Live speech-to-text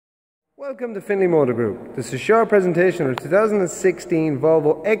Welcome to Finlay Motor Group. This is a short presentation of 2016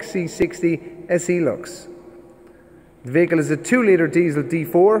 Volvo XC60 SE LUX. The vehicle is a 2-litre diesel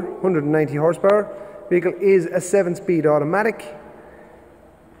D4, 190 horsepower. The vehicle is a 7-speed automatic.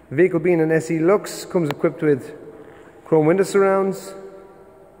 The vehicle being an SE LUX comes equipped with chrome window surrounds,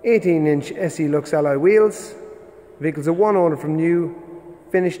 18-inch SE LUX alloy wheels. The vehicle is a one owner from new,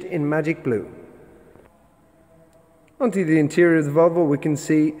 finished in magic blue. Onto the interior of the Volvo, we can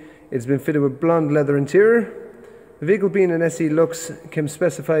see it's been fitted with blonde leather interior. The vehicle being an SE LUX came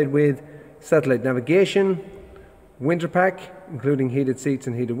specified with satellite navigation, winter pack, including heated seats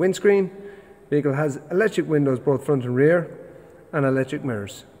and heated windscreen. The vehicle has electric windows both front and rear, and electric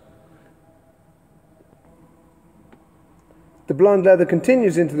mirrors. The blonde leather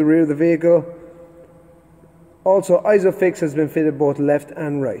continues into the rear of the vehicle. Also, ISOFIX has been fitted both left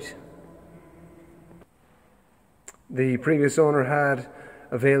and right. The previous owner had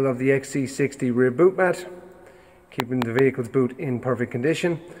avail of the XC60 rear boot mat, keeping the vehicle's boot in perfect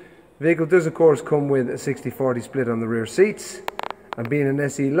condition. The vehicle does of course come with a 60/40 split on the rear seats, and being an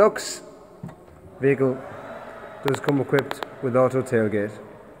SE LUX, the vehicle does come equipped with auto tailgate.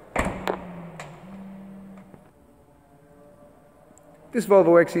 This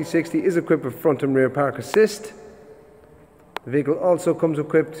Volvo XC60 is equipped with front and rear park assist. The vehicle also comes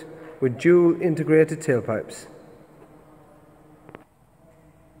equipped with dual integrated tailpipes.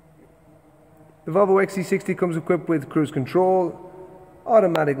 The Volvo XC60 comes equipped with cruise control,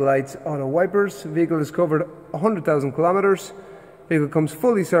 automatic lights, auto wipers. The vehicle is covered 100,000 kilometers. The vehicle comes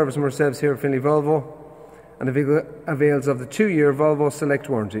fully serviced from ourselves here at Finlay Volvo, and the vehicle avails of the 2-year Volvo Select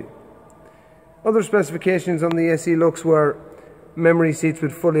warranty. Other specifications on the SE LUX were memory seats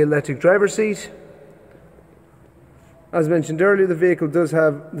with fully electric driver's seat. As mentioned earlier, the vehicle does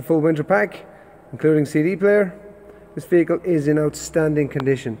have the full winter pack, including CD player. This vehicle is in outstanding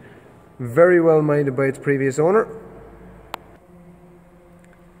condition, very well minded by its previous owner.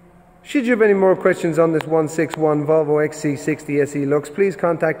 Should you have any more questions on this 161 Volvo XC60 SE LUX, please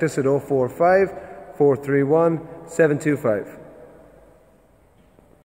contact us at 045 431 725.